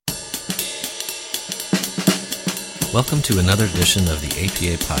Welcome to another edition of the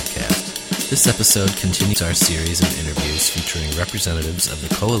APA Podcast. This episode continues our series of interviews featuring representatives of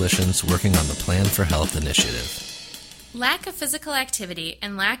the coalitions working on the Plan for Health initiative. Lack of physical activity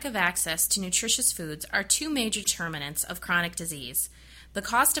and lack of access to nutritious foods are two major determinants of chronic disease. The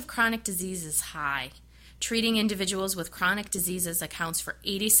cost of chronic disease is high. Treating individuals with chronic diseases accounts for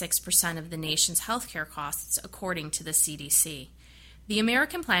 86% of the nation's healthcare costs, according to the CDC. The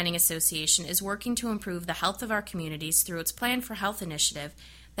American Planning Association is working to improve the health of our communities through its Plan for Health initiative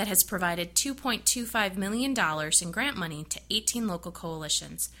that has provided $2.25 million in grant money to 18 local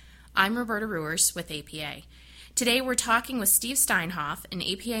coalitions. I'm Roberta Ruers with APA. Today we're talking with Steve Steinhoff, an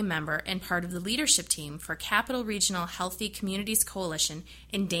APA member and part of the leadership team for Capital Regional Healthy Communities Coalition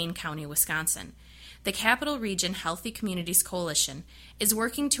in Dane County, Wisconsin. The Capital Region Healthy Communities Coalition is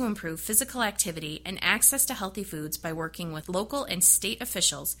working to improve physical activity and access to healthy foods by working with local and state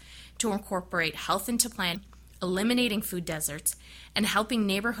officials to incorporate health into plan, eliminating food deserts, and helping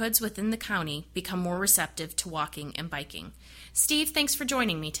neighborhoods within the county become more receptive to walking and biking. Steve, thanks for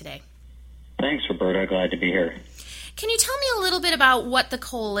joining me today. Thanks, Roberta. Glad to be here. Can you tell me a little bit about what the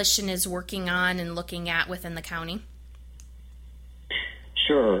coalition is working on and looking at within the county?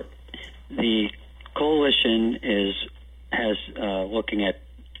 Sure. The coalition has looking at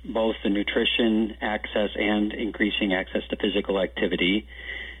both the nutrition access and increasing access to physical activity.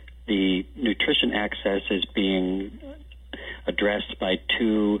 The nutrition access is being addressed by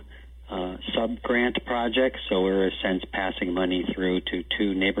two sub-grant projects, so we're in a sense passing money through to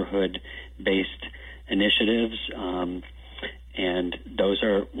two neighborhood-based initiatives, and those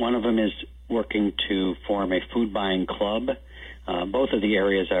are, one of them is working to form a food buying club. Both of the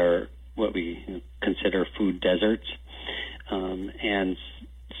areas are what we consider food deserts, and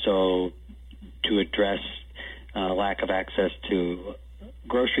so to address lack of access to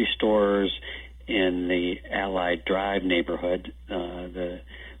grocery stores in the Allied Drive neighborhood, the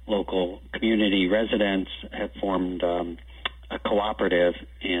local community residents have formed a cooperative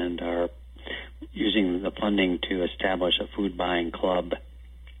and are using the funding to establish a food buying club.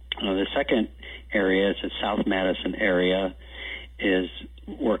 The second area is the South Madison area, is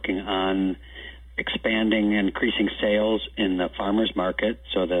working on expanding and increasing sales in the farmers market.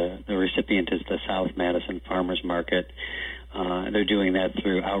 So the recipient is the South Madison Farmers Market. They're doing that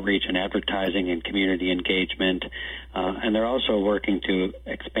through outreach and advertising and community engagement. And they're also working to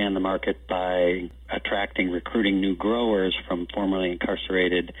expand the market by recruiting new growers from formerly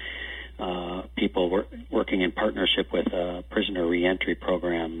incarcerated people working in partnership with a prisoner reentry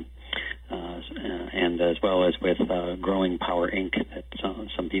program. And as well as with Growing Power Inc. that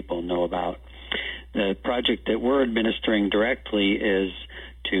some people know about. The project that we're administering directly is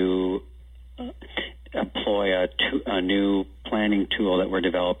to employ a new planning tool that we're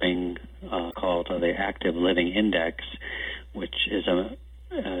developing called the Active Living Index, which is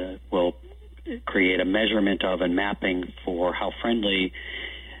will create a measurement of and mapping for how friendly,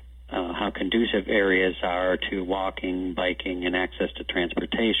 how conducive areas are to walking, biking, and access to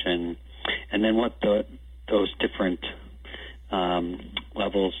transportation. And then what those different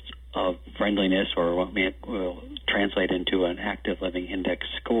levels of friendliness, or what will translate into an active living index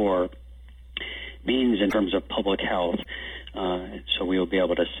score, means in terms of public health. So we will be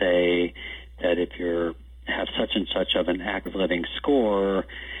able to say that if you have such and such of an active living score,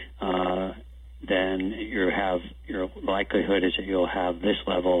 then your likelihood is that you'll have this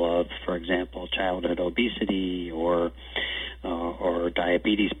level of, for example, childhood obesity or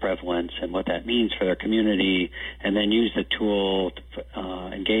diabetes prevalence, and what that means for their community, and then use the tool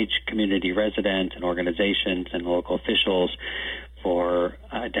to engage community residents and organizations and local officials for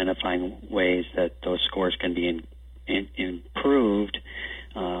identifying ways that those scores can be improved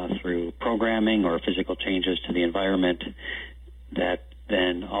through programming or physical changes to the environment. That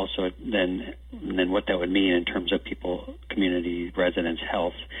then what that would mean in terms of community residents'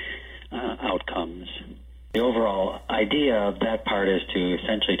 health outcomes. The overall idea of that part is to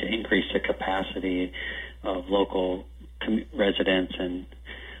essentially to increase the capacity of local residents and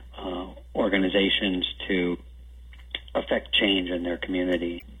organizations to affect change in their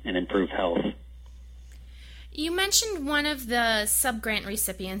community and improve health. You mentioned one of the sub-grant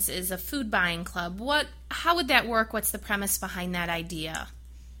recipients is a food buying club. How would that work? What's the premise behind that idea?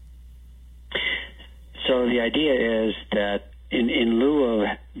 So the idea is that in lieu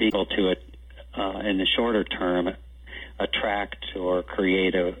of being able to in the shorter term, attract or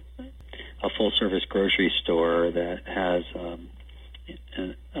create a full-service grocery store that has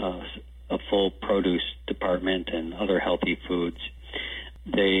a full produce department and other healthy foods.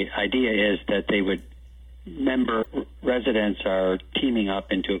 The idea is that member residents are teaming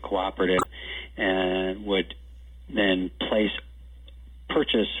up into a cooperative and would then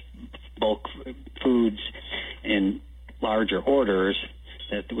purchase bulk foods in larger orders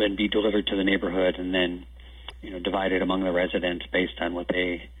that would be delivered to the neighborhood and then, divided among the residents based on what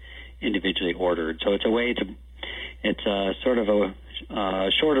they individually ordered. So it's a sort of a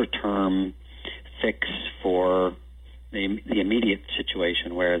shorter term fix for the immediate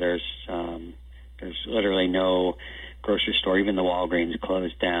situation where there's literally no grocery store, even the Walgreens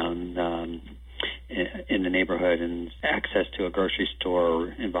closed down in the neighborhood, and access to a grocery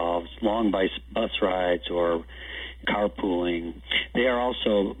store involves long bus rides or carpooling. They are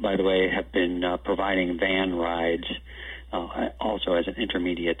also, by the way, have been providing van rides also as an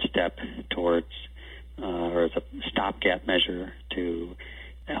intermediate step towards or as a stopgap measure to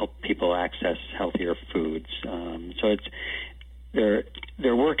help people access healthier foods. So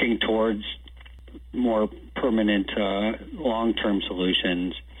they're working towards more permanent, long-term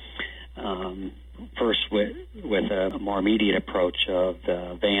solutions. First, with a more immediate approach of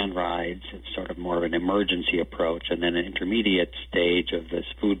the van rides, it's sort of more of an emergency approach, and then an intermediate stage of this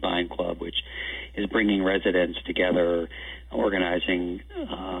food buying club, which is bringing residents together, organizing,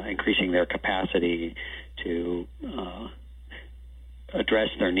 increasing their capacity to address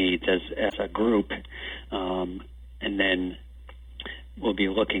their needs as a group, and then we'll be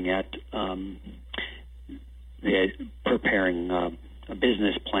looking at preparing a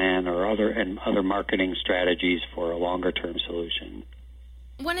business plan or other marketing strategies for a longer-term solution.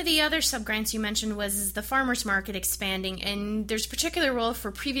 One of the other subgrants you mentioned was the farmers market expanding, and there's a particular role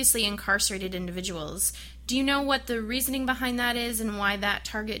for previously incarcerated individuals. Do you know what the reasoning behind that is and why that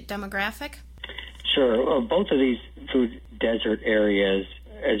target demographic? Sure. Well, both of these food desert areas,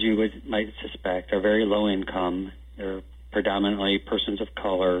 as you might suspect, are very low income. They're predominantly persons of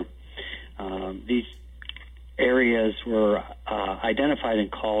color. These areas were identified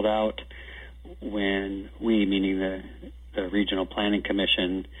and called out when we, meaning the Regional Planning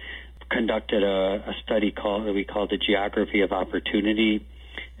Commission, conducted a study that we called the Geography of Opportunity.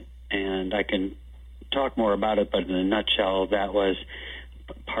 And I can talk more about it, but in a nutshell, that was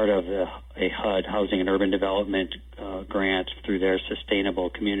part of a HUD, Housing and Urban Development grant through their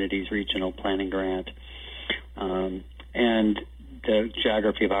Sustainable Communities Regional Planning Grant. And the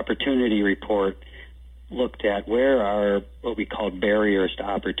Geography of Opportunity report looked at where are what we called barriers to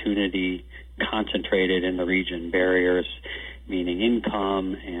opportunity concentrated in the region. Barriers meaning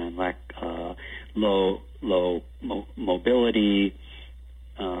income and low mobility,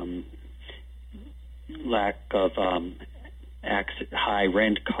 lack of high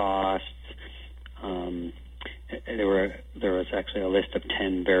rent costs. There was actually a list of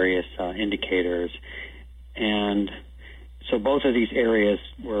 10 various indicators, and so both of these areas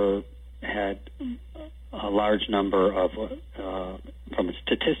had a large number of, from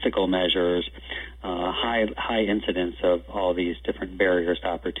statistical measures, high incidence of all these different barriers to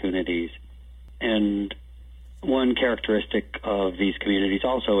opportunities. And one characteristic of these communities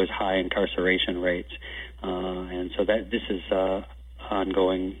also is high incarceration rates. And so this is an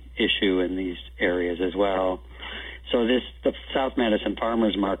ongoing issue in these areas as well. So the South Madison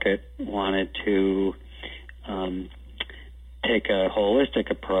Farmers Market wanted to take a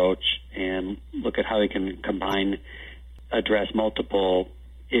holistic approach and look at how we can address multiple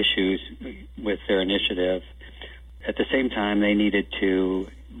issues with their initiative. At the same time, they needed to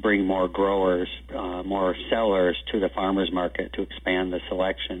bring more growers, more sellers to the farmers market to expand the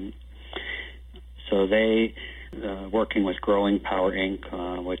selection. So they, working with Growing Power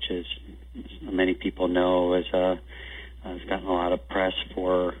Inc., which is, many people know, has gotten a lot of press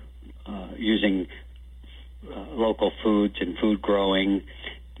for using local foods and food growing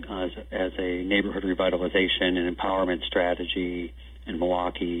as a neighborhood revitalization and empowerment strategy in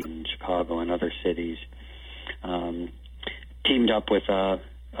Milwaukee and Chicago and other cities. Teamed up with a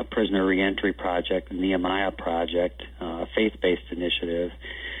prisoner reentry project, the Nehemiah Project, a faith-based initiative,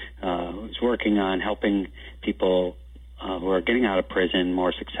 was working on helping people who are getting out of prison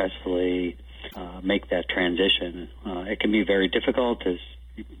more successfully make that transition. It can be very difficult, as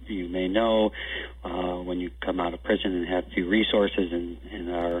you may know, when you come out of prison and have few resources and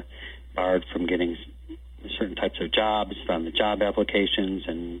are barred from getting certain types of jobs on the job applications,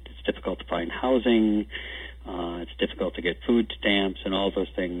 and it's difficult to find housing, it's difficult to get food stamps and all those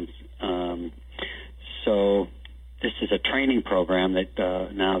things. So this is a training program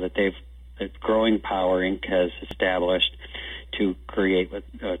that now that that Growing Power Inc. has established to create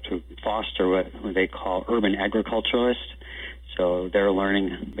to foster what they call urban agriculturalists. So they're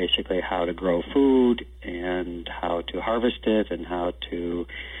learning basically how to grow food and how to harvest it and how to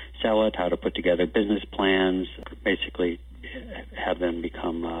sell it, how to put together business plans, basically have them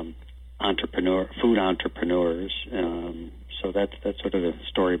become food entrepreneurs. So that's sort of the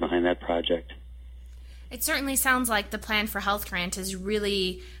story behind that project. It certainly sounds like the Plan for Health grant is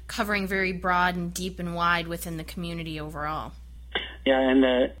really covering very broad and deep and wide within the community overall. Yeah, and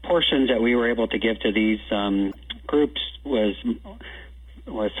the portions that we were able to give to these groups was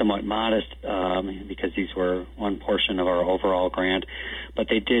somewhat modest because these were one portion of our overall grant, but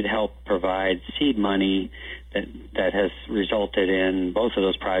they did help provide seed money that has resulted in both of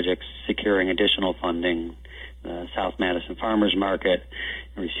those projects securing additional funding. South Madison Farmers Market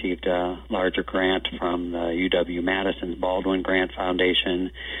received a larger grant from the UW-Madison's Baldwin Grant Foundation,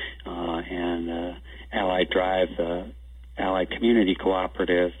 and Allied Drive, the Allied Community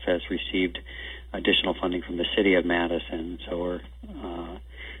Cooperative, has received additional funding from the City of Madison. So we're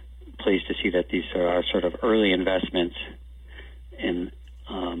pleased to see that these are our sort of early investments in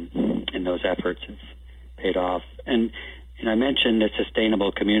those efforts have paid off. And I mentioned the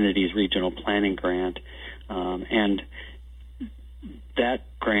Sustainable Communities Regional Planning Grant, and that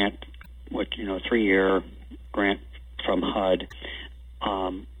grant, which 3-year grant from HUD,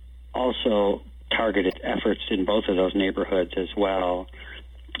 also targeted efforts in both of those neighborhoods as well.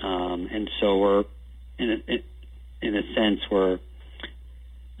 And so we're in a sense we're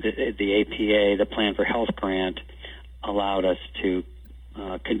the APA, the Plan for Health grant, allowed us to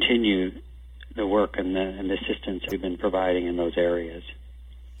continue the work and the assistance we've been providing in those areas.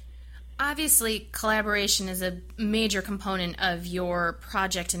 Obviously, collaboration is a major component of your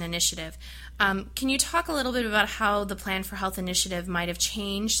project and initiative. Can you talk a little bit about how the Plan for Health initiative might have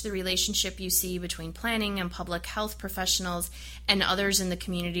changed the relationship you see between planning and public health professionals and others in the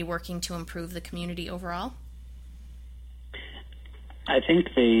community working to improve the community overall? I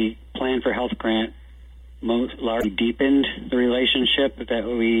think the Plan for Health grant most largely deepened the relationship that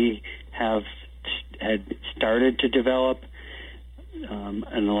we had started to develop,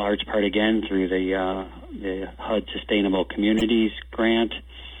 in a large part again through the HUD Sustainable Communities grant.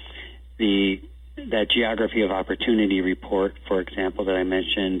 That Geography of Opportunity report, for example, that I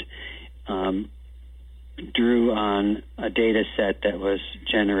mentioned, drew on a data set that was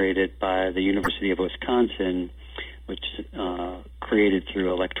generated by the University of Wisconsin, which created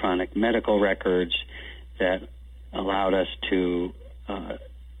through electronic medical records that allowed us to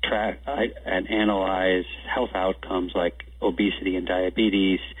track and analyze health outcomes like obesity and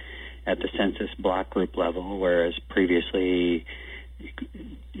diabetes at the census block group level, whereas previously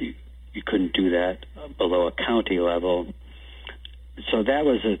you couldn't do that below a county level. So that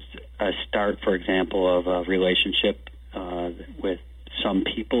was a start, for example, of a relationship with some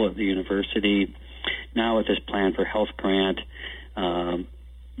people at the university. Now with this Plan for Health grant,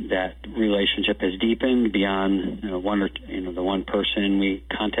 that relationship has deepened beyond the one person we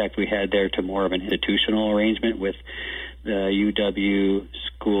had there to more of an institutional arrangement with the UW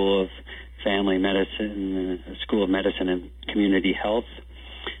School of Family Medicine, School of Medicine and Community Health.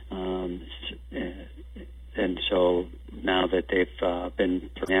 And so now that they've been,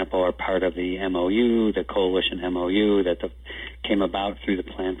 for example, are part of the MOU, the coalition MOU that came about through the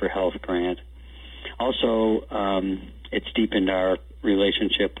Plan for Health grant. Also, it's deepened our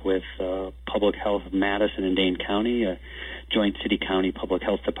relationship with Public Health of Madison and Dane County, a joint city-county public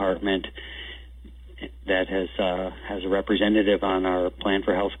health department that has a representative on our Plan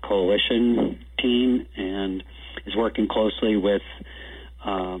for Health coalition team and is working closely with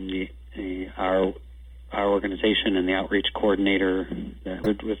our organization and the outreach coordinator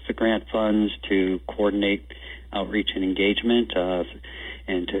with the grant funds to coordinate outreach and engagement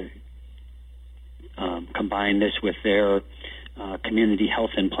and to combine this with their community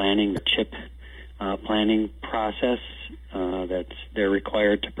health and planning, the CHIP planning process they're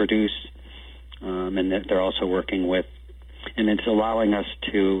required to produce, and that they're also working with, and it's allowing us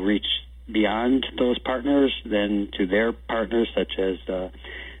to reach beyond those partners then to their partners such as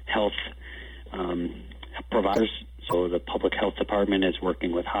health providers. So the public health department is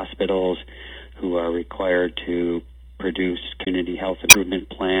working with hospitals who are required to produce community health improvement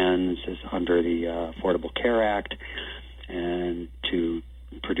plans as under the Affordable Care Act, and to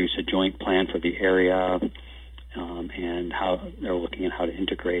produce a joint plan for the area, and how they're looking at how to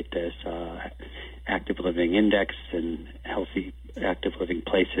integrate this active living index and healthy active living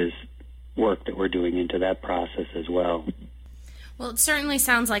places work that we're doing into that process as well. Well, it certainly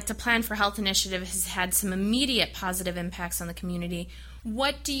sounds like the Plan for Health initiative has had some immediate positive impacts on the community.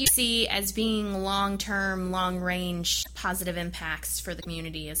 What do you see as being long-term, long-range positive impacts for the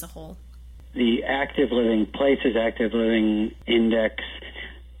community as a whole? The Active Living Places, Active Living Index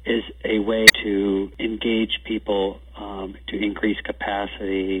is a way to engage people, to increase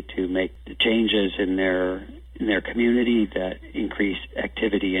capacity, to make the changes in their community that increase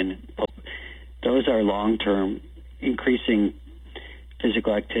activity in are long-term, increasing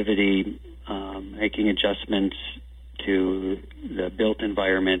physical activity, making adjustments to the built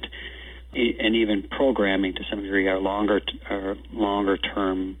environment, and even programming to some degree are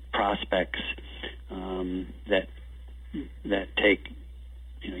longer-term prospects that take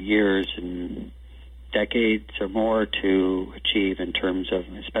years and decades or more to achieve in terms of,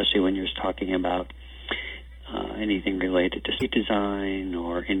 especially when you're talking about anything related to street design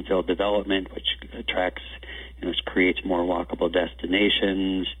or infill development, which attracts, creates more walkable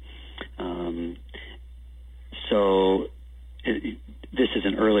destinations. This is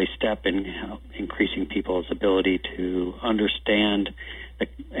an early step in increasing people's ability to understand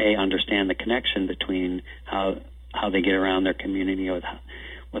the connection between how they get around their community, with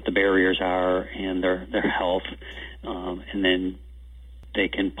what the barriers are, and their health, and then they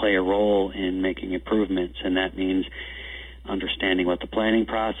can play a role in making improvements, and that means understanding what the planning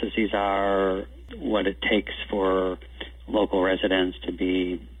processes are, what it takes for local residents to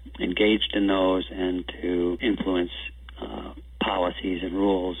be engaged in those and to influence policies and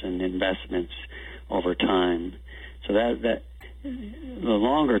rules and investments over time. So that the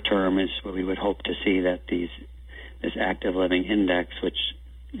longer term is what we would hope to see, that this active living index, which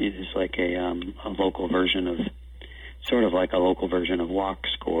is like a local version of, sort of like a local version of Walk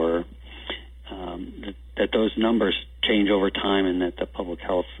Score, that those numbers change over time and that the public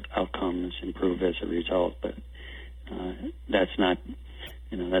health outcomes improve as a result. But that's not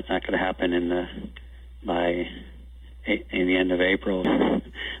going to happen by the end of April.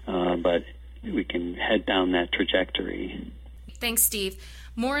 But we can head down that trajectory. Thanks, Steve.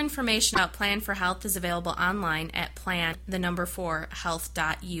 More information about Plan for Health is available online at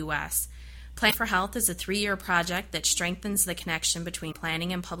plan4health.us. Plan for Health is a 3-year project that strengthens the connection between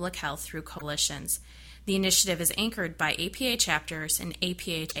planning and public health through coalitions. The initiative is anchored by APA chapters and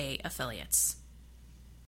APA affiliates.